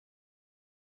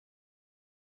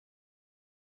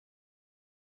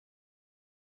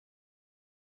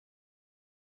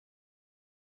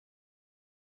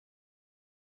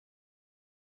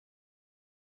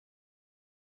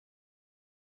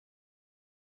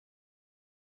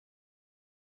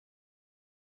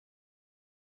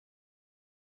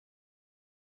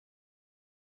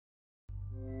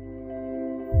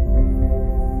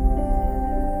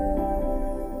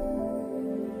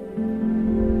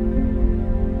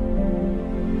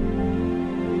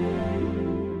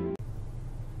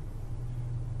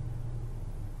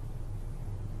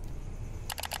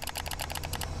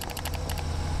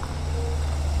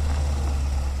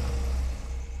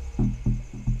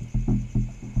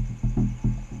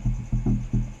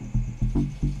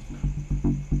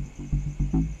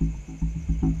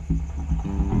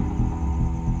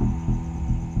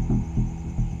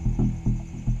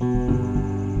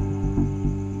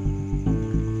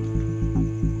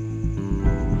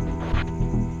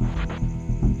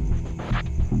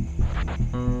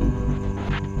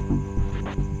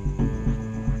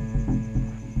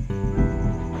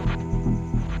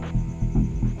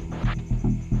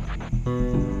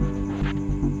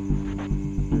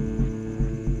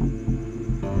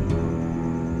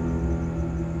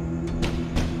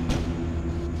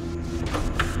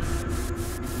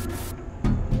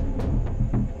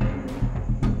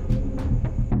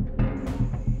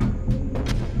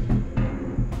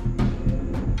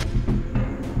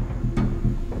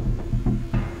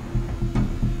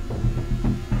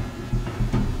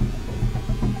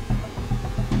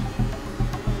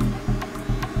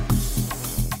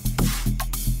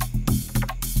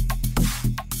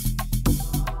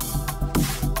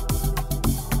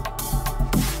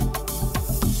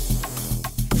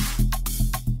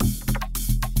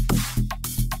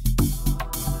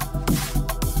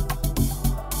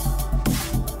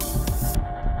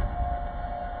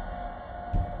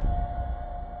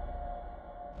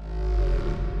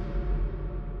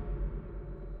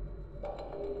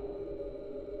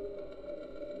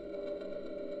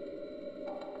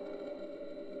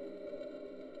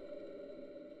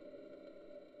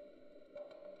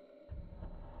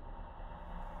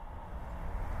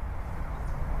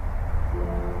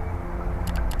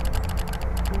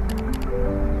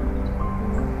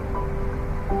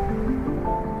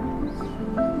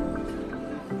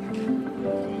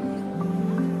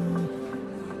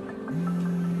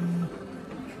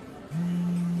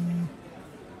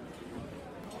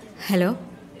Hello,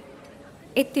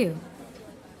 എത്തിയോ?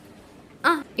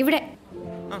 ആ, ഇവിടെ.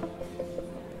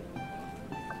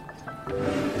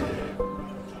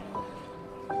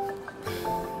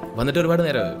 വന്നിട്ട് ഒരുപാട്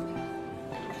നേരമായോ?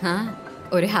 ആ,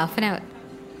 ഒരു ഹാഫ് ആൻ അവർ.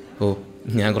 ഓ,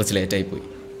 ഞാൻ കുറച്ച് ലേറ്റായി പോയി.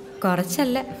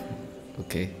 കുറച്ചല്ല.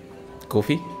 Okay,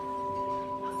 coffee?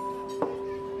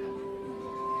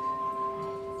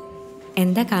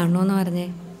 എന്താ കാണണമെന്ന് പറഞ്ഞേ?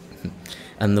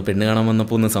 അന്ന് പെണ്ണ് കാണാൻ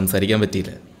വന്നപ്പോൾ ഒന്നും സംസാരിക്കാൻ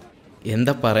പറ്റിയില്ല.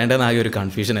 എന്താ പറയേണ്ടതെന്നാകെ ഒരു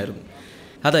കൺഫ്യൂഷനായിരുന്നു.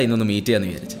 അതാ ഇന്നൊന്ന് മീറ്റ്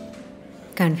ചെയ്യാമെന്ന് വിചാരിച്ചു.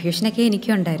 കൺഫ്യൂഷനൊക്കെ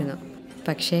എനിക്കും ഉണ്ടായിരുന്നു.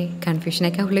 പക്ഷേ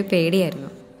കൺഫ്യൂഷനൊക്കെ ഉള്ളിൽ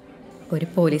പേടിയായിരുന്നു. ഒരു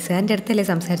പോലീസുകാരൻ്റെ അടുത്തല്ലേ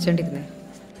സംസാരിച്ചുകൊണ്ടിരുന്നത്.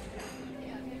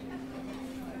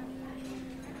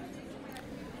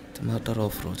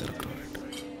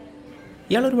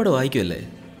 ഇയാൾ ഒരുപാട് വായിക്കുമല്ലേ?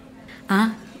 ആ,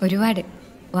 ഒരുപാട്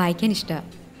വായിക്കാൻ ഇഷ്ടമാണ്.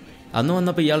 അന്ന്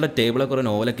വന്നപ്പോൾ ഇയാളുടെ ടേബിളെ കുറേ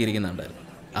നോവലൊക്കെ ഇരിക്കുന്നുണ്ടായിരുന്നു.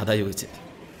 അതാ ചോദിച്ചത്.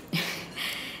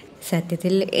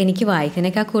 സത്യത്തിൽ എനിക്ക്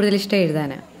വായിക്കാനേക്കാൾ കൂടുതൽ ഇഷ്ടം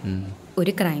എഴുതാനാണ്.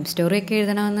 ഒരു ക്രൈം സ്റ്റോറിയൊക്കെ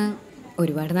എഴുതണമെന്ന്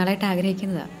ഒരുപാട് നാളായിട്ട്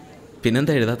ആഗ്രഹിക്കുന്നതാണ്.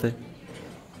 പിന്നെന്താ എഴുതാത്തത്?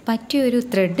 പറ്റിയൊരു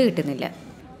ത്രെഡ് കിട്ടുന്നില്ല.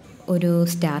 ഒരു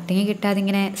സ്റ്റാർട്ടിങ് കിട്ടാതെ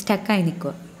ഇങ്ങനെ സ്റ്റക്കായി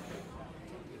നിൽക്കുക.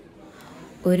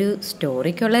 ഒരു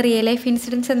സ്റ്റോറിക്കുള്ള റിയൽ ലൈഫ്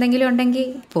ഇൻസിഡൻസ് എന്തെങ്കിലും ഉണ്ടെങ്കിൽ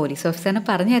പോലീസ് ഓഫീസറിന്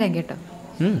പറഞ്ഞു തരാം കേട്ടോ.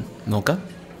 നോക്കാം.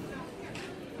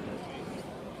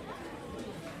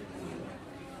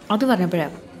 അത്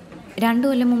പറഞ്ഞപ്പോഴാണ് 2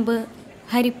 കൊല്ലം മുമ്പ്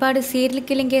ഹരിപ്പാട് സീരിയൽ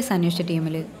കില്ലിംഗ് കേസ് അന്വേഷിച്ച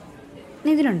ടീമിൽ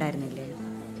നിതിനുണ്ടായിരുന്നില്ലേ?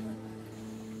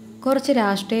 കുറച്ച്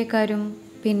രാഷ്ട്രീയക്കാരും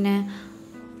പിന്നെ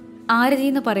ആരതി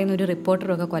എന്ന് പറയുന്ന ഒരു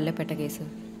റിപ്പോർട്ടറും ഒക്കെ കൊല്ലപ്പെട്ട കേസ്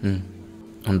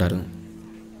ഉണ്ടായിരുന്നു.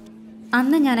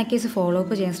 അന്ന് ഞാൻ ആ കേസ് ഫോളോ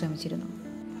അപ്പ് ചെയ്യാൻ ശ്രമിച്ചിരുന്നു.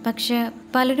 പക്ഷെ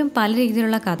പലരും പല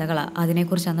രീതിയിലുള്ള കഥകളാണ്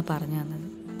അതിനെക്കുറിച്ച് അന്ന് പറഞ്ഞു തന്നത്.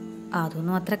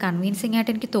 അതൊന്നും അത്ര കൺവീൻസിങ്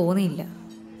ആയിട്ട് എനിക്ക് തോന്നിയില്ല.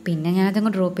 പിന്നെ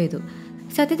ഞാനതങ്ങ് ഡ്രോപ്പ് ചെയ്തു.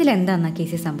 സത്യത്തിൽ എന്താണ് ആ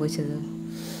കേസിൽ സംഭവിച്ചത്?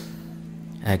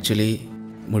 ആക്ച്വലി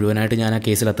മുഴുവനായിട്ട് ഞാൻ ആ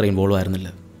കേസിൽ അത്ര ഇൻവോൾവ് ആയിരുന്നില്ല.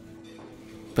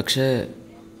 പക്ഷേ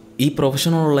ഈ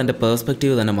പ്രൊഫഷണലുള്ള എൻ്റെ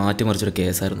പേഴ്സ്പെക്റ്റീവ് തന്നെ മാറ്റിമറിച്ചൊരു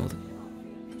കേസായിരുന്നു അത്.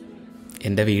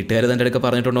 എൻ്റെ വീട്ടുകാർ എൻ്റെ അടുക്ക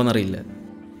പറഞ്ഞിട്ടുണ്ടോയെന്നറിയില്ല.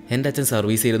 എൻ്റെ അച്ഛൻ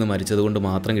സർവീസ് ചെയ്തിരുന്ന് മരിച്ചതുകൊണ്ട്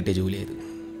മാത്രം കിട്ടിയ ജോലിയായത്.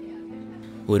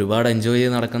 ഒരുപാട് എൻജോയ്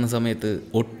ചെയ്ത് നടക്കുന്ന സമയത്ത്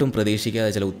ഒട്ടും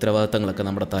പ്രതീക്ഷിക്കാതെ ചില ഉത്തരവാദിത്തങ്ങളൊക്കെ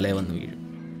നമ്മുടെ തലയിൽ വന്ന് വീഴും.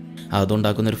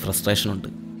 അതുണ്ടാക്കുന്നൊരു ഫ്രസ്ട്രേഷനുണ്ട്.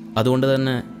 അതുകൊണ്ട്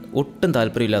തന്നെ ഒട്ടും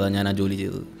താല്പര്യമില്ലാതാണ് ഞാൻ ആ ജോലി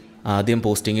ചെയ്തത്. ആദ്യം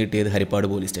പോസ്റ്റിംഗ് കിട്ടിയത് ഹരിപ്പാട്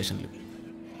പോലീസ് സ്റ്റേഷനിൽ.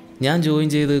 ഞാൻ ജോയിൻ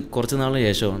ചെയ്ത് കുറച്ച് നാളിന്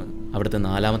ശേഷമാണ് അവിടുത്തെ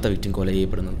 4ാമത്തെ വിക്ടിം കൊല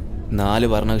ചെയ്യപ്പെടുന്നത്. 4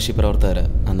 ഭരണകക്ഷി പ്രവർത്തകരെ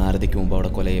അന്ന് ആരതിക്ക് മുമ്പ് അവിടെ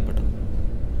കൊല ചെയ്യപ്പെട്ടത്.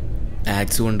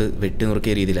 ആക്സ് കൊണ്ട് വെട്ടി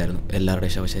നുറുക്കിയ രീതിയിലായിരുന്നു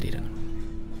എല്ലാവരുടെയും ശവശരീരങ്ങൾ.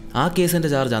 ആ കേസിൻ്റെ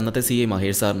ചാർജ് അന്നത്തെ CI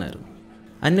മഹേഷ് സാറിനായിരുന്നു.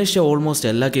 അന്വേഷിച്ച ഓൾമോസ്റ്റ്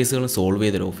എല്ലാ കേസുകളും സോൾവ്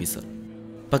ചെയ്തൊരു ഓഫീസർ.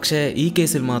 പക്ഷേ ഈ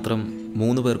കേസിൽ മാത്രം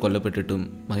 3 പേർ കൊല്ലപ്പെട്ടിട്ടും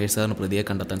മഹേഷ് സാറിന് പ്രതിയെ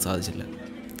കണ്ടെത്താൻ സാധിച്ചില്ല.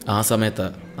 ആ സമയത്ത്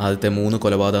ആദ്യത്തെ 3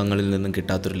 കൊലപാതകങ്ങളിൽ നിന്നും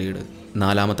കിട്ടാത്തൊരു ലീഡ്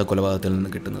 4ാമത്തെ കൊലപാതകത്തിൽ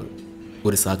നിന്നും കിട്ടുന്നത്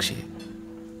ഒരു സാക്ഷിയെ.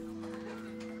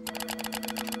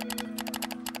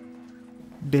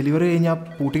 ഡെലിവറി കഴിഞ്ഞാൽ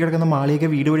പൂട്ടിക്കിടക്കുന്ന മാളിയൊക്കെ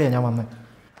വീട് വഴിയാണ് ഞാൻ വന്നത്.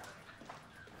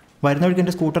 വരുന്ന വഴിക്ക്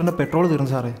എൻ്റെ സ്കൂട്ടറിൻ്റെ പെട്രോൾ തീർന്നു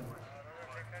സാറേ.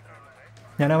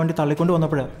 ഞാൻ ആ വണ്ടി തള്ളിക്കൊണ്ട്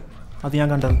വന്നപ്പോഴാണ് അത് ഞാൻ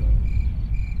കണ്ടത്.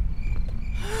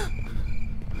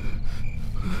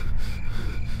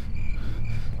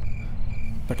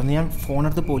 പെട്ടെന്ന് ഞാൻ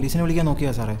ഫോണെടുത്ത് പോലീസിനെ വിളിക്കാൻ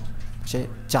നോക്കിയാ സാറേ. പക്ഷേ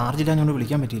ചാർജ് ഇല്ലാഞ്ഞുകൊണ്ട്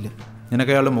വിളിക്കാൻ പറ്റിയില്ല.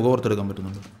 നിനക്ക് അയാളുടെ മുഖം ഓർത്തെടുക്കാൻ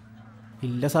പറ്റുന്നുണ്ട്?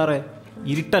 ഇല്ല സാറേ,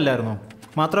 ഇരുട്ടല്ലായിരുന്നോ?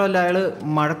 മാത്രമല്ല അയാൾ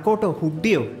മഴക്കോട്ടോ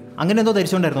ഹുഡിയോ അങ്ങനെ എന്തോ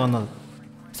ധരിച്ചുകൊണ്ടായിരുന്നു വന്നത്.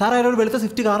 സാർ അയാളൊരു വെളുത്ത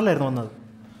സ്വിഫ്റ്റ് കാറിലായിരുന്നു വന്നത്.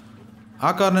 ആ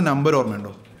കാറിൻ്റെ നമ്പർ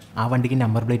ഓർമ്മയുണ്ടോ? ആ വണ്ടിക്ക്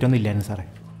നമ്പർ പ്ലേറ്റ് ഒന്നും ഇല്ലായിരുന്നു സാറേ.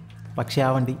 പക്ഷേ ആ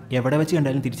വണ്ടി എവിടെ വെച്ച്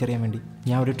കണ്ടാലും തിരിച്ചറിയാൻ വേണ്ടി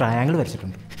ഞാൻ ഒരു ട്രയാങ്കിൾ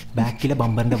വരച്ചിട്ടുണ്ട് ബാക്കിലെ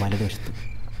ബമ്പറിൻ്റെ വലതുവശത്ത്.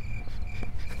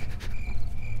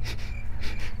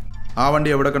 ആ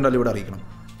വണ്ടി എവിടെ കണ്ടാലും ഇവിടെ അറിയിക്കണം.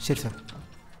 ശരി സാർ.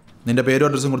 നിൻ്റെ പേരും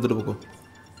അഡ്രസ്സും കൊടുത്തിട്ട് പോക്കോ.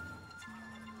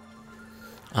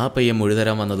 ആ പയ്യൻ മൊഴി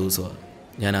തരാൻ വന്ന ദിവസമാണ്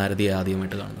ഞാൻ ആരതിയെ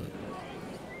ആദ്യമായിട്ട് കാണുന്നത്.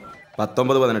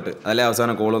 1918 അല്ലേ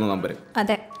അവസാനം കോൾ വന്ന നമ്പർ?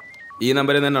 അതെ. ഈ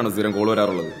നമ്പറിൽ തന്നെയാണോ സ്ഥിരം കോൾ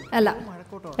വരാറുള്ളത്? അല്ല,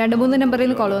 2-3 നമ്പറിൽ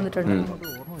നിന്ന് കോൾ വന്നിട്ടുണ്ട്.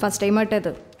 First time ആയിട്ടത്.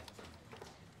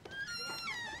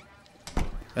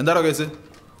 എന്താണോ കേസ്?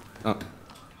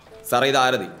 സാറേ, ഇത്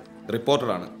ആരതി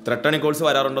റിപ്പോർട്ടറാണ്. ത്രെട്ടണി കോൾസ്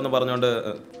വരാറുണ്ടെന്ന് പറഞ്ഞുകൊണ്ട്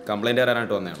കംപ്ലൈൻറ്റ്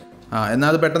തരാനായിട്ട് വന്നതാണ്. എന്നാൽ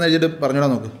അത് പെട്ടെന്ന് എഴുതിയിട്ട് പറഞ്ഞോടാ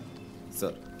നോക്ക്.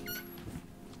 സാർ,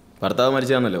 ഭർത്താവ്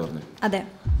മരിച്ചതാണെന്നല്ലേ പറഞ്ഞു? അതെ.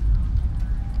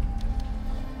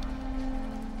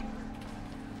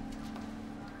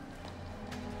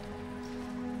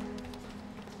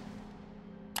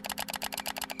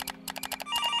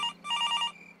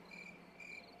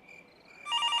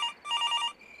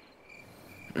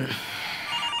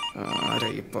 ആരെ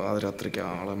ഈ പാതിരാത്രിക്ക്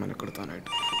ആളെ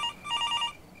മെനക്കെടുത്താനായിട്ട്.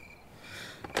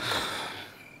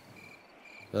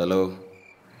 Hello,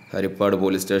 Harippad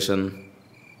police station.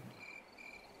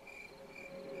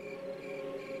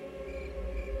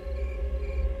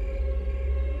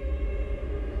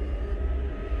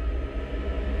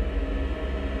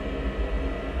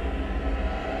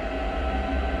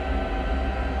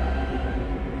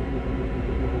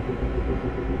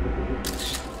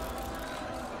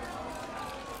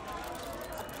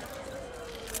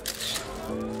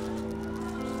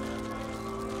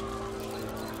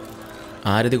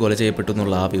 ആരതി കൊല ചെയ്യപ്പെട്ടു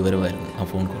എന്നുള്ള ആ വിവരമായിരുന്നു ആ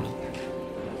ഫോൺ കോൾ.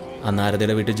 അന്ന്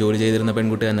ആരതിയുടെ വീട്ടിൽ ജോലി ചെയ്തിരുന്ന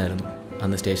പെൺകുട്ടി തന്നെയായിരുന്നു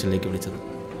അന്ന് സ്റ്റേഷനിലേക്ക് വിളിച്ചത്.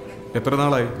 എത്ര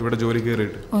നാളായി ഇവിടെ ജോലി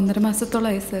കയറിയിട്ട്? 1.5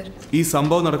 മാസത്തോളമായി സർ. ഈ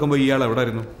സംഭവം നടക്കുമ്പോൾ ഇയാൾ എവിടെ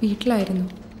ആയിരുന്നു? വീട്ടിലായിരുന്നു.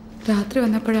 രാത്രി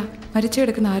വന്നപ്പോഴാ മരിച്ചു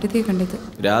കിടക്കുന്ന ആരതിയെ കണ്ടത്.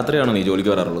 രാത്രിയാണോ നീ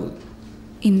ജോലിക്ക് വരാറുള്ളത്?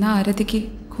 ഇന്ന് ആരതിക്ക്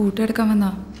കൂട്ടെടുക്കാൻ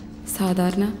വന്നാ.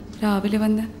 സാധാരണ രാവിലെ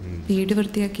വന്ന് വീട്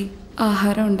വൃത്തിയാക്കി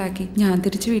ആഹാരം ഉണ്ടാക്കി ഞാൻ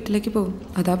തിരിച്ച് വീട്ടിലേക്ക് പോകും.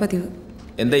 അതാ പതിവ്.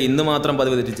 എന്താ ഇന്ന് മാത്രം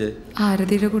പതിവ് തെറ്റിച്ച്?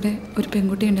 ആരതിയുടെ കൂടെ ഒരു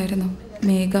പെൺകുട്ടി ഉണ്ടായിരുന്നു,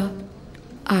 മേഘ.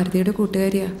 ആരതിയുടെ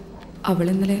കൂട്ടുകാരിയാ. അവൾ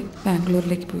ഇന്നലെ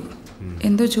ബാംഗ്ലൂരിലേക്ക് പോയി.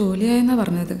 എന്തോ ജോലിയായെന്നാ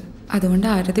പറഞ്ഞത്. അതുകൊണ്ട്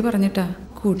ആരതി പറഞ്ഞിട്ടാ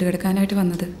കൂട്ടുകിടക്കാനായിട്ട്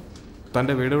വന്നത്.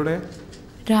 തൻ്റെ വീട് എവിടെ?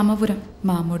 രാമപുരം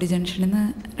മാമോടി ജംഗ്ഷനിൽ നിന്ന്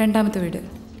 2ാമത്തെ വീട്.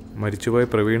 മരിച്ചുപോയ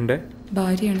പ്രവീണിൻ്റെ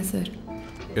ഭാര്യയാണ് സർ.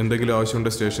 എന്തെങ്കിലും ആവശ്യമുണ്ട്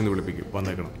സ്റ്റേഷനിൽ വിളിപ്പിക്കും,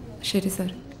 വന്നേക്കണം. ശരി സർ.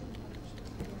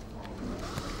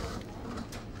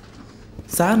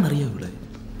 സാറിനറിയോ ഇവിടെ?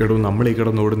 എടോ, നമ്മൾ ഈ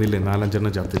കിടന്നോടുന്നില്ലേ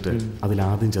 4-5 ചത്തിട്ട്?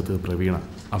 അതിലാദ്യം ചത്തത് പ്രവീണ,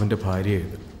 അവൻ്റെ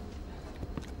ഭാര്യയായത്.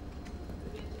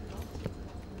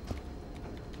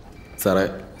 സാറേ,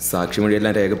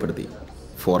 സാക്ഷിമൊഴിയെല്ലാം രേഖപ്പെടുത്തി.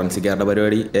 ഫോറൻസിക്കാരുടെ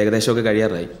പരിപാടി ഏകദേശമൊക്കെ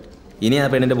കഴിയാറായി. ഇനി ആ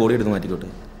പെണ്ണിൻ്റെ ബോഡി എടുത്ത് മാറ്റിക്കോട്ടെ.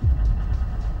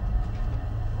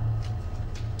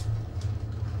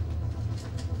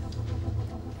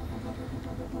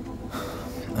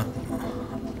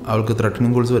 അവൾക്ക്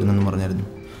ത്രെട്ടനിങ് കോൾസ് വരുന്നെന്ന് പറഞ്ഞായിരുന്നു.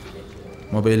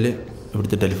 മൊബൈലിൽ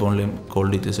ഇവിടുത്തെ ടെലിഫോണിലെയും കോൾ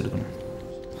ഡീറ്റെയിൽസ് എടുക്കണം.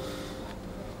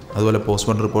 അതുപോലെ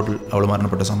പോസ്റ്റ്മോർട്ടം റിപ്പോർട്ടിൽ അവൾ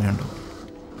മരണപ്പെട്ട സമയമുണ്ടോ?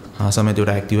 ആ സമയത്ത്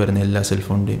ഇവിടെ ആക്റ്റീവ് ആയിരുന്ന എല്ലാ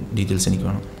സെൽഫോണിൻ്റെയും ഡീറ്റെയിൽസ് എനിക്ക്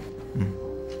വേണം.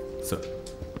 സർ,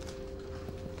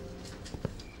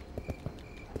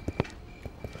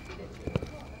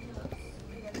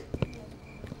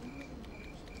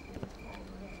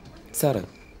 സാറ്,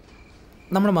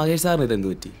 നമ്മുടെ മഹേഷ് സാറിന് ഇതെന്ത്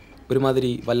പറ്റി?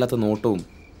 ഒരുമാതിരി വല്ലാത്ത നോട്ടവും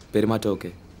പെരുമാറ്റവും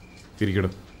ഒക്കെ. ഇരിക്കടോ.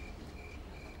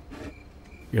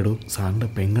 എടോ, സാറിൻ്റെ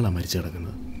പെങ്ങളാണ് മരിച്ചു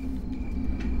കിടക്കുന്നത്.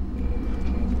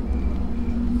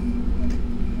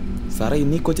 സാറേ,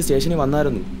 ഇന്നീ കൊച്ചു സ്റ്റേഷനിൽ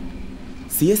വന്നായിരുന്നു.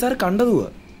 CA sir കണ്ടതുവാ.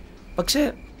 പക്ഷേ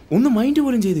ഒന്നും മൈൻഡ്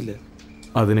പോലും ചെയ്തില്ല.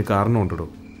 അതിന് കാരണമുണ്ടോ?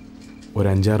 ഒരു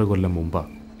 5-6 കൊല്ലം മുമ്പാ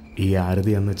ഈ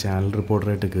ആരതി അന്ന് ചാനൽ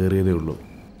റിപ്പോർട്ടറായിട്ട് കയറിയതേ ഉള്ളൂ.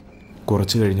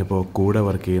 കുറച്ച് കഴിഞ്ഞപ്പോൾ കൂടെ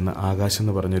വർക്ക് ചെയ്യുന്ന ആകാശ്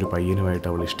എന്ന് പറഞ്ഞൊരു പയ്യനുമായിട്ട്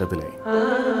അവൾ ഇഷ്ടത്തിലായി.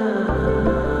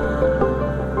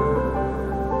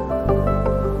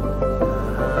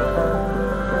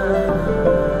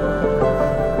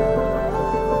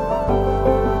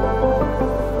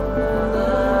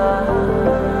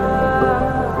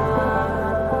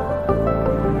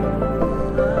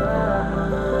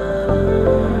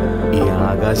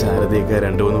 ആരതിയൊക്കെ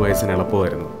 2-3 വയസ്സിന്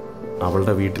എളുപ്പമായിരുന്നു.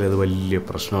 അവളുടെ വീട്ടിലത് വലിയ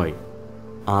പ്രശ്നമായി.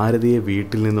 ആരതിയെ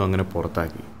വീട്ടിൽ നിന്നും അങ്ങനെ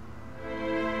പുറത്താക്കി.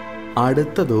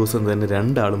 അടുത്ത ദിവസം തന്നെ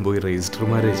 2 ആളും പോയി രജിസ്റ്റർ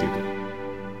മാരേജ് ചെയ്തു.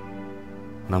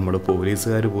 നമ്മൾ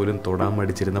പോലീസുകാർ പോലും തൊടാൻ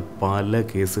മടിച്ചിരുന്ന പല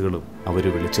കേസുകളും അവർ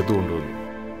വിളിച്ചത് കൊണ്ടുവന്നു.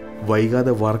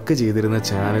 വൈകാതെ വർക്ക് ചെയ്തിരുന്ന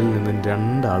ചാനലിൽ നിന്നും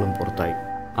 2 ആളും പുറത്തായി.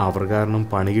 അവർ കാരണം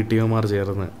പണി കിട്ടിയവന്മാർ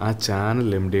ചേർന്ന് ആ ചാനൽ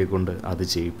MD കൊണ്ട് അത്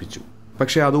ചെയ്യിപ്പിച്ചു.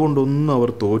 പക്ഷെ അതുകൊണ്ടൊന്നും അവർ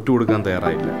തോറ്റു കൊടുക്കാൻ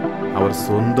തയ്യാറായില്ല. അവർ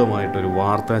സ്വന്തമായിട്ടൊരു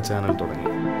വാർത്താ ചാനൽ തുടങ്ങി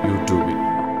യൂട്യൂബിൽ.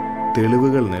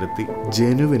 തെളിവുകൾ നിരത്തി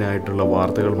ജെനുവിനായിട്ടുള്ള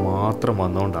വാർത്തകൾ മാത്രം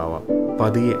വന്നുകൊണ്ടാവാം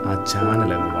പതിയെ ആ ചാനൽ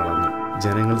അങ്ങ് വളർന്നു.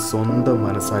 ജനങ്ങൾ സ്വന്തം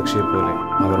മനസാക്ഷിയെ പോലെ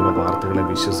അവരുടെ വാർത്തകളെ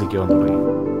വിശ്വസിക്കുവാൻ തുടങ്ങി.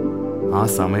 ആ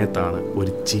സമയത്താണ്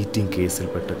ഒരു ചീറ്റിംഗ്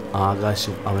കേസിൽപ്പെട്ട്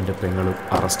ആകാശും അവൻ്റെ പെങ്ങളും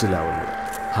അറസ്റ്റിലാവുന്നത്.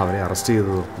 അവരെ അറസ്റ്റ്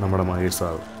ചെയ്തത് നമ്മുടെ മഹേഷ്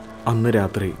സാർ. അന്ന്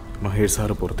രാത്രി മഹേഷ്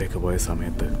സാറ് പുറത്തേക്ക് പോയ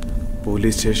സമയത്ത്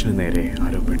പോലീസ് സ്റ്റേഷന് നേരെ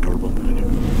ആരോ പെട്രോൾ പമ്പ് എറിഞ്ഞു.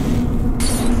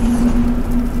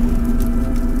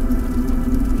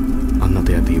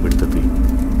 അന്നത്തെ ആ തീപിടുത്തത്തിൽ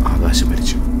ആകാശം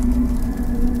മരിച്ചു.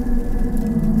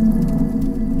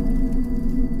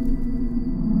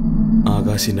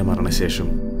 ആകാശിൻ്റെ മരണശേഷം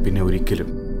പിന്നെ ഒരിക്കലും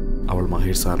അവൾ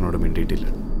മഹേഷ് സാറിനോട് മിണ്ടിയിട്ടില്ല.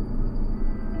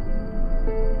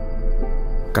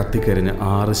 കത്തിക്കരിഞ്ഞ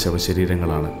 6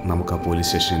 ശവശരീരങ്ങളാണ് നമുക്ക് ആ പോലീസ്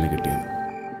സ്റ്റേഷനിൽ നിന്ന് കിട്ടിയത്.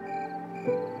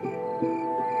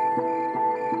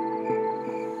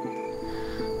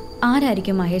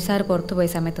 ആരായിരിക്കും മഹേഷ് സാർ പുറത്തു പോയ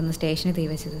സമയത്തൊന്ന് സ്റ്റേഷനിൽ തീ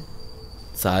വെച്ചത്?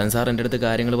 സായൻ സാർ എൻ്റെ അടുത്ത്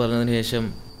കാര്യങ്ങൾ പറഞ്ഞതിന് ശേഷം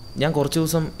ഞാൻ കുറച്ച്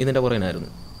ദിവസം ഇതിൻ്റെ പുറകിനായിരുന്നു.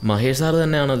 മഹേഷ് സാർ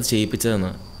തന്നെയാണ് അത്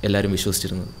ചെയ്യിപ്പിച്ചതെന്ന് എല്ലാവരും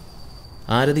വിശ്വസിച്ചിരുന്നത്.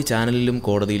 ആരതി ചാനലിലും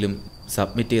കോടതിയിലും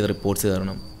സബ്മിറ്റ് ചെയ്ത റിപ്പോർട്ട്സ്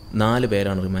കാരണം 4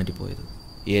 പേരാണ് റിമാൻഡിൽ പോയത്.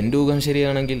 എൻ്റെ ഊഹം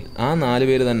ശരിയാണെങ്കിൽ ആ 4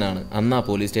 പേര് തന്നെയാണ് അന്ന് ആ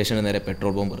പോലീസ് സ്റ്റേഷന് നേരെ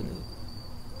പെട്രോൾ ബോംബ് പറഞ്ഞത്.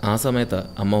 ആ സമയത്താണ്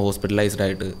അമ്മ ഹോസ്പിറ്റലൈസ്ഡ്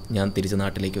ആയിട്ട് ഞാൻ തിരിച്ച്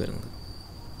നാട്ടിലേക്ക് വരുന്നത്.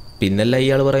 പിന്നല്ല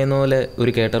ഇയാൾ പറയുന്ന പോലെ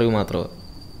ഒരു കേട്ടറിവ് മാത്രമാണ്.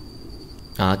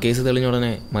 ആ കേസ് തെളിഞ്ഞ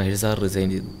ഉടനെ മഹേഷ് സാർ റിസൈൻ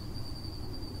ചെയ്തു.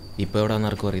 ഇപ്പോൾ എവിടെയാണെന്ന്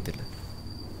ആർക്കും അറിയത്തില്ല.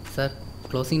 സാർ,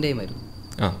 ക്ലോസിംഗ് ടൈം ആയിരുന്നു.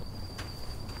 ആ,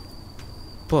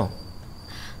 പോ.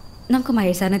 നമുക്ക്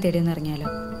മഹേഷ് സാറിനെ തേടി ഒന്ന് ഇറങ്ങിയാലോ?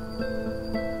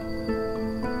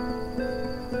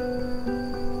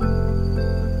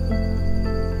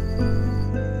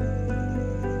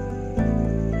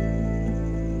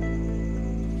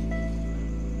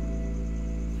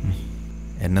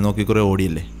 എന്നെ നോക്കി കുറേ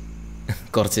ഓടിയല്ലേ?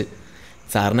 കുറച്ച്.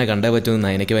 സാറിനെ കണ്ടേ പറ്റുമെന്ന്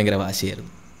എനിക്ക് ഭയങ്കര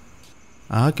വാശിയായിരുന്നു.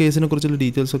 ആ കേസിനെ കുറിച്ചുള്ള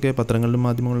ഡീറ്റെയിൽസൊക്കെ പത്രങ്ങളിലും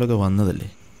മാധ്യമങ്ങളിലൊക്കെ വന്നതല്ലേ?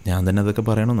 ഞാൻ തന്നെ അതൊക്കെ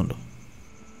പറയണമെന്നുണ്ടോ?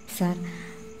 സാർ,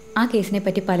 ആ കേസിനെ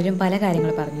പറ്റി പലരും പല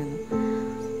കാര്യങ്ങൾ പറഞ്ഞു തന്നു.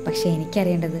 പക്ഷേ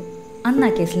എനിക്കറിയേണ്ടത് അന്ന്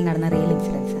ആ കേസിൽ നടന്ന റിയൽ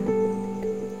ഇൻസിഡൻസാണ്.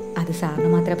 അത് സാറിന്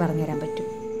മാത്രമേ പറഞ്ഞു തരാൻ പറ്റൂ.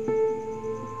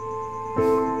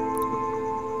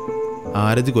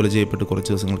 ആരതി കൊല ചെയ്യപ്പെട്ട്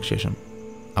കുറച്ച് ദിവസങ്ങൾക്ക് ശേഷം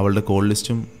അവളുടെ കോൾ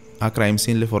ലിസ്റ്റും ആ ക്രൈം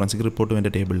സീനിലെ ഫോറൻസിക് റിപ്പോർട്ടും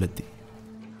എൻ്റെ ടേബിളിലെത്തി.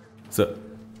 Sir,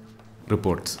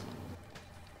 reports.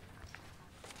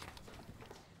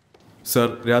 സർ,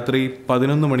 രാത്രി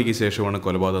 11 മണിക്ക് ശേഷമാണ്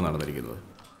കൊലപാതകം നടന്നിരിക്കുന്നത്.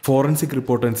 ഫോറൻസിക്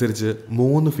റിപ്പോർട്ട് അനുസരിച്ച്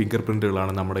 3 ഫിംഗർ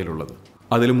പ്രിൻറ്റുകളാണ് നമ്മുടെ കയ്യിലുള്ളത്.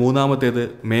 അതിൽ മൂന്നാമത്തേത്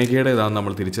മേഘയുടേതാണെന്ന്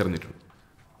നമ്മൾ തിരിച്ചറിഞ്ഞിട്ടുണ്ട്.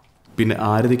 പിന്നെ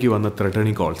ആരതിക്ക് വന്ന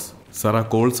ത്രെട്ടണിങ് കോൾസ്. സർ, ആ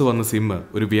കോൾസ് വന്ന സിം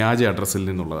ഒരു വ്യാജ അഡ്രസ്സിൽ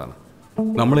നിന്നുള്ളതാണ്.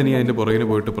 നമ്മളിനി അതിൻ്റെ പുറകിന്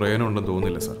പോയിട്ട് പ്രയോജനം ഉണ്ടെന്ന്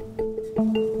തോന്നുന്നില്ല സർ.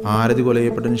 ആരതി കൊല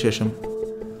ചെയ്യപ്പെട്ടതിന് ശേഷം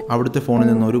അവിടുത്തെ ഫോണിൽ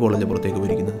നിന്ന് ഒരു കോളല്ലേ പുറത്തേക്ക്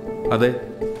പോയിരിക്കുന്നത്? അതെ,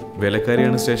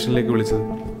 വേലക്കാരിയാണ് സ്റ്റേഷനിലേക്ക് വിളിച്ചത്.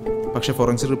 പക്ഷേ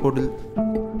ഫോറൻസിക് റിപ്പോർട്ടിൽ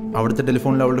അവിടുത്തെ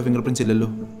ടെലിഫോണിൽ അവളുടെ ഫിംഗർ പ്രിൻറ്റ്സ് ഇല്ലല്ലോ.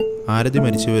 ആരതി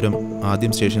മരിച്ച വിവരം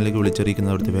ആദ്യം സ്റ്റേഷനിലേക്ക്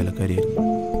വിളിച്ചറിയിക്കുന്നത് അവിടുത്തെ വേലക്കാരിയായിരുന്നു.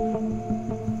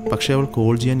 പക്ഷേ അവൾ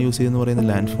കോൾ ചെയ്യാൻ യൂസ് ചെയ്തെന്ന് പറയുന്ന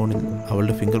ലാൻഡ് ഫോണിൽ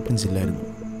അവളുടെ ഫിംഗർ പ്രിൻറ്റ്സ് ഇല്ലായിരുന്നു.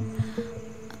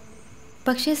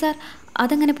 പക്ഷേ സാർ,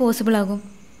 അതെങ്ങനെ പോസിബിൾ ആകും?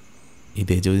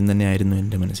 ഇതേ ചോദ്യം തന്നെയായിരുന്നു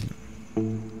എൻ്റെ മനസ്സിൽ.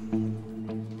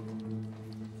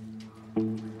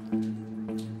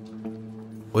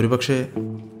 ഒരുപക്ഷെ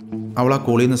അവൾ ആ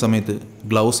കോൾ ചെയ്യുന്ന സമയത്ത്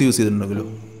ഗ്ലൗസ് യൂസ് ചെയ്തിട്ടുണ്ടെങ്കിലോ?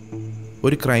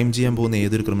 ഒരു ക്രൈം ചെയ്യാൻ പോകുന്ന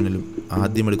ഏതൊരു ക്രിമിനലും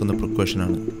ആദ്യം എടുക്കുന്ന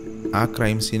പ്രിക്കോഷനാണ് ആ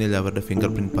ക്രൈം സീനിൽ അവരുടെ ഫിംഗർ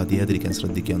പ്രിൻറ്റ് പതിയാതിരിക്കാൻ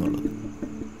ശ്രദ്ധിക്കുക എന്നുള്ളത്.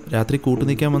 രാത്രി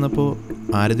കൂട്ടുനിൽക്കാൻ വന്നപ്പോൾ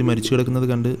ആരതി മരിച്ചു കിടക്കുന്നത്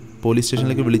കണ്ട് പോലീസ്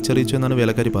സ്റ്റേഷനിലേക്ക് വിളിച്ചറിയിച്ചു എന്നാണ്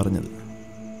വേലക്കാരി പറഞ്ഞത്.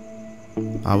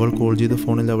 അവൾ കോൾ ചെയ്ത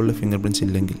ഫോണിൽ അവളുടെ ഫിംഗർ പ്രിൻറ്റ്സ്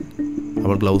ഇല്ലെങ്കിൽ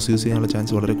അവൾ ഗ്ലൗസ് യൂസ് ചെയ്യാനുള്ള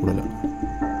ചാൻസ് വളരെ കൂടുതലാണ്.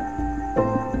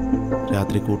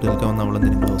 രാത്രി കൂട്ടുനിൽക്കാൻ വന്ന അവൾ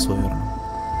എന്തെങ്കിലും ഗ്ലൗസ് പോയി വരണം.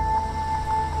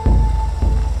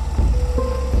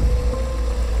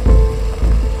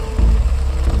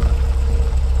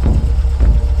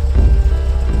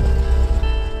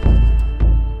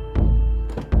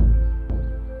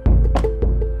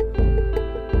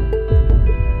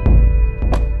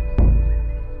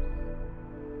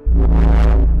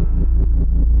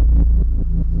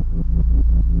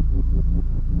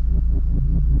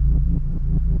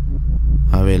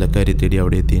 വേലക്കാരി തേടി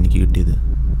അവിടെ എത്തി എനിക്ക് കിട്ടിയത്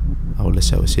അവളുടെ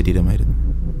ശവശരീരമായിരുന്നു.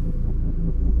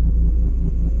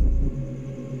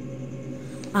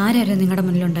 ആരായിരുന്നു നിങ്ങളുടെ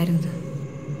മുന്നിലുണ്ടായിരുന്നത്?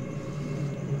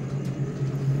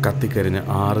 കത്തിക്കരിഞ്ഞ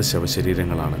 6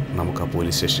 ശവശരീരങ്ങളാണ് നമുക്ക് ആ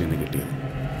പോലീസ് സ്റ്റേഷനിൽ നിന്ന് കിട്ടിയത്.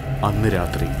 അന്ന്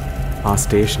രാത്രി ആ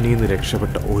സ്റ്റേഷനിൽ നിന്ന്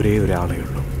രക്ഷപ്പെട്ട ഒരേ ഒരാളേ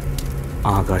ഉള്ളൂ,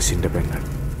 ആകാശിൻ്റെ പെങ്ങൾ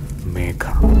മേഘ.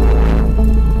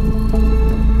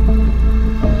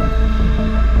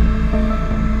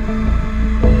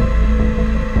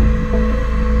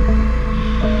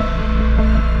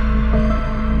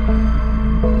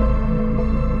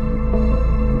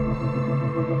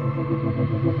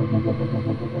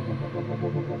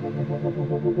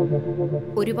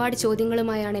 ഒരുപാട്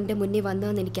ചോദ്യങ്ങളുമായാണ് എൻ്റെ മുന്നിൽ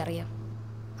വന്നതെന്ന് എനിക്കറിയാം.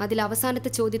 അതിൽ അവസാനത്തെ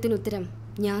ചോദ്യത്തിന് ഉത്തരം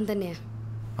ഞാൻ തന്നെയാണ്.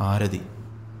 ആരതി,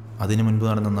 അതിനു മുൻപ്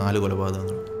നടന്ന 4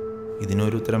 കൊലപാതകങ്ങൾ,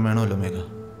 ഇതിനൊരു ഉത്തരം വേണമല്ലോ മേഘ.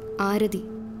 ആരതി,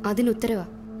 അതിനുത്തരവാ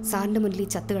സാറിൻ്റെ മുന്നിൽ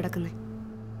ചത്തു കിടക്കുന്നത്.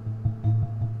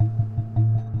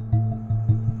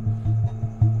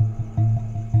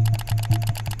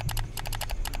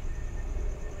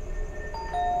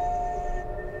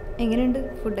 എങ്ങനെയുണ്ട്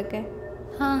ഫുഡൊക്കെ?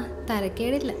 ആ,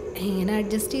 തരക്കേടില്ല, എങ്ങനെ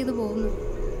അഡ്ജസ്റ്റ് ചെയ്ത് പോകുന്നു.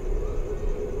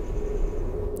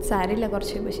 സാരില്ല,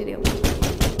 കുറച്ച് കഴിയുമ്പോൾ ശരിയാവും.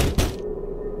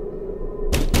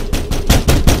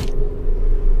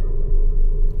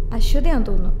 അശ്വതയാന്ന്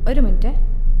തോന്നുന്നു. ഒരു മിനിറ്റ്.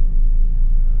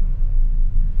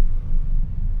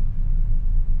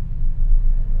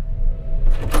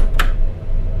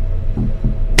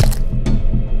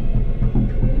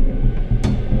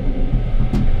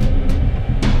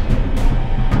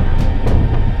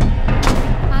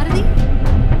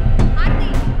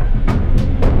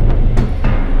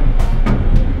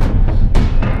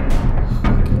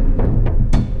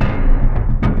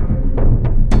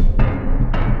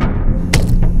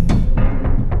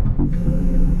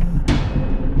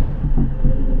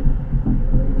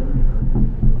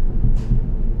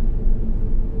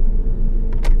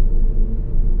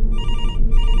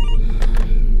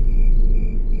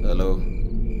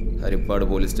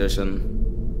 Police station.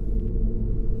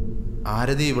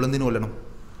 ആരതി ഇവളെന്തിനു കൊല്ലണം?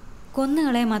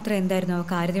 കൊന്നുകളെ മാത്രം എന്തായിരുന്നു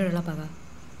അവൾക്ക് ആരതിയോടുള്ള പക?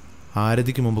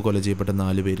 ആരതിക്ക് മുമ്പ് കൊല ചെയ്യപ്പെട്ട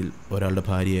 4 പേരിൽ ഒരാളുടെ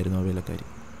ഭാര്യയായിരുന്നു ആ വേലക്കാരി.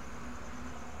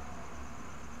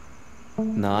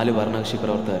 4 ഭരണകക്ഷി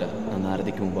പ്രവർത്തകരാണ് അന്ന്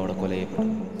ആരതിക്ക് മുമ്പ് അവിടെ കൊല ചെയ്യപ്പെട്ടു.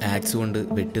 ആക്സ് കൊണ്ട്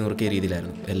വെട്ടിനുറുക്കിയ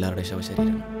രീതിയിലായിരുന്നു എല്ലാവരുടെയും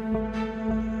ശവശരീരം.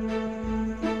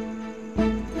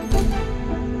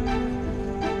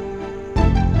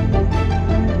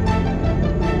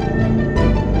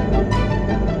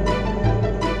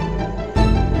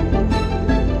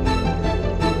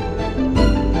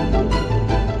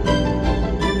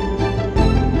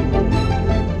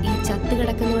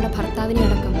 കിടക്കുന്നവരുടെ ഭർത്താവിനെ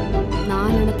അടക്കം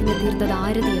 4 എണ്ണത്തിന് തീർത്തത്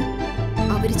ആരതിയാണ്.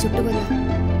 അവർ ചുട്ടുകൊന്ന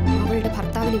അവളുടെ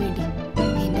ഭർത്താവിന് വേണ്ടി,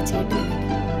 എന്റെ ചേട്ടന് വേണ്ടി.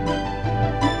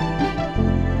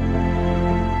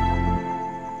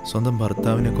 സ്വന്തം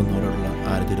ഭർത്താവിനെ കൊന്നവരോടുള്ള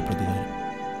ആരതിയുടെ പ്രതികാരം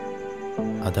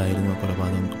അതായിരുന്നു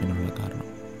കൊലപാതകങ്ങൾക്ക് പിന്നിലുള്ള കാരണം.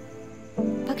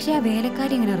 പക്ഷെ ആ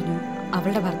വേലക്കാരി എങ്ങനെ അറിഞ്ഞു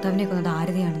അവളുടെ ഭർത്താവിനെ കൊന്നത്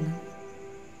ആരതിയാണെന്ന്?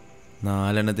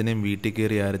 4 എണ്ണത്തിനെയും വീട്ടിൽ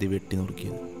കയറി ആരതി വെട്ടി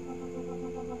നുറുക്കിയത്.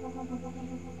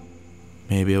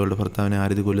 മേ ബി അവളുടെ ഭർത്താവിനെ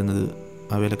ആരതി കൊല്ലുന്നത്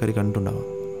ആ വേലക്കാരി കണ്ടിട്ടുണ്ടാവാം.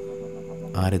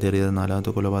 ആരതി അറിയാതെ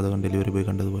 4ാമത്തെ കൊലപാതകം ഡെലിവറി ബോയ്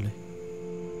കണ്ടതുപോലെ.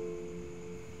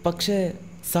 പക്ഷേ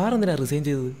സാർ എന്തിനാ റിസൈൻ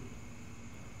ചെയ്തത്?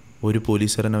 ഒരു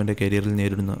പോലീസുകാരൻ അവൻ്റെ കരിയറിൽ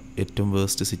നേരിടുന്ന ഏറ്റവും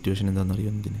വേസ്റ്റ് സിറ്റുവേഷൻ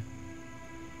എന്താണെന്നറിയുന്നതിന്.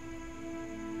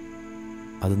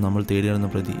 അത് നമ്മൾ തേടി നടന്ന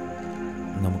പ്രതി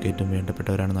നമുക്ക് ഏറ്റവും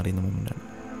വേണ്ടപ്പെട്ടവരാണെന്ന് അറിയുന്ന മൊമെൻ്റാണ്.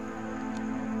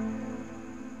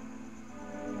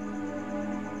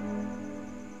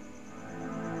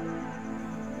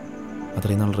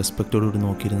 അത്രയും നാൾ റെസ്പെക്റ്റോടുകൂടി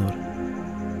നോക്കിയിരുന്നവർ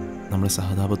നമ്മളെ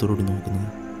സഹതാപത്തോടുകൂടി നോക്കുന്നത്.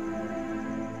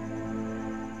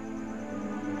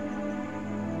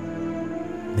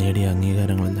 നേടിയ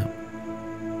അംഗീകാരങ്ങളെല്ലാം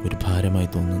ഒരു ഭാരമായി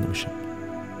തോന്നുന്ന നിമിഷം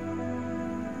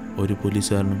ഒരു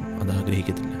പോലീസുകാരനും അത്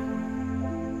ആഗ്രഹിക്കത്തില്ല.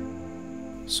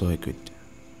 So I quit.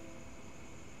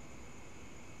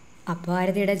 അപ്പോൾ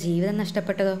ആരതിയുടെ ജീവിതം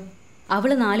നഷ്ടപ്പെട്ടതോ അവൾ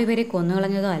 4 പേരെ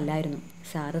കൊന്നുകളഞ്ഞതോ അല്ലായിരുന്നു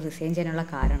സാറ് റിസൈൻ ചെയ്യാനുള്ള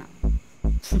കാരണം.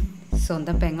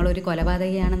 സ്വന്തം പെങ്ങൾ ഒരു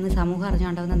കൊലപാതകയാണെന്ന് സമൂഹം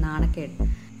അറിഞ്ഞുകൊണ്ടാവുന്ന നാണക്കേട്,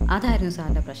 അതായിരുന്നു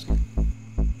സാറിൻ്റെ പ്രശ്നം.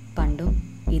 പണ്ടും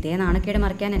ഇതേ നാണക്കേട്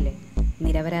മറിക്കാനല്ലേ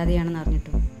നിരപരാധിയാണെന്ന്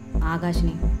അറിഞ്ഞിട്ടും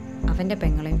ആകാശിനെയും അവൻ്റെ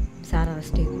പെങ്ങളെയും സാർ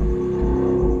അറസ്റ്റ് ചെയ്തു.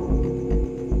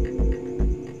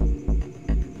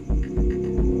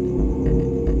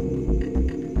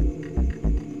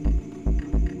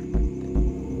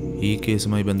 ഈ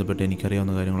കേസുമായി ബന്ധപ്പെട്ട്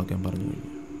എനിക്കറിയാവുന്ന കാര്യങ്ങളൊക്കെ ഞാൻ പറഞ്ഞു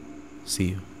കഴിഞ്ഞു. C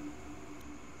U.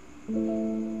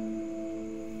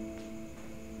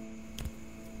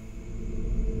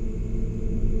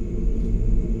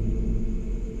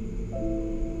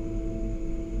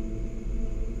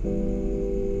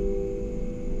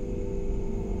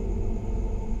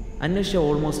 അന്വേഷിച്ച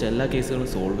ഓൾമോസ്റ്റ് എല്ലാ കേസുകളും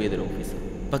സോൾവ് ചെയ്തൊരു ഓഫീസർ.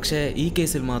 പക്ഷേ ഈ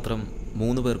കേസിൽ മാത്രം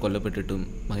 3 പേർ കൊല്ലപ്പെട്ടിട്ടും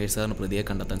മഹേഷ് സാറിന് പ്രതിയെ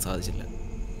കണ്ടെത്താൻ സാധിച്ചില്ല.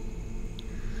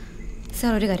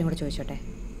 സാർ ഒരു കാര്യം കൂടെ ചോദിച്ചോട്ടെ.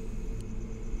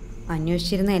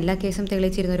 അന്വേഷിച്ചിരുന്ന എല്ലാ കേസും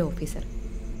തെളിയിച്ചിരുന്ന ഒരു ഓഫീസർ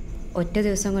ഒറ്റ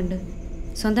ദിവസം കൊണ്ട്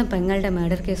സ്വന്തം പെങ്ങളുടെ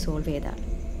മർഡർ കേസ് സോൾവ് ചെയ്ത ആൾ.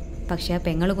 പക്ഷേ ആ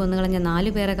പെങ്ങൾ കൊന്നുകളഞ്ഞ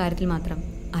 4 പേരുടെ കാര്യത്തിൽ മാത്രം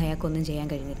അയാൾക്കൊന്നും ചെയ്യാൻ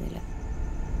കഴിഞ്ഞിരുന്നില്ല.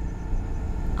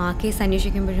 ആ കേസ്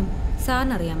അന്വേഷിക്കുമ്പോഴും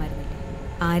സാറിന് അറിയാമായിരുന്നില്ല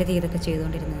ആരതി ഇതൊക്കെ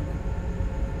ചെയ്തുകൊണ്ടിരുന്നതെന്ന്.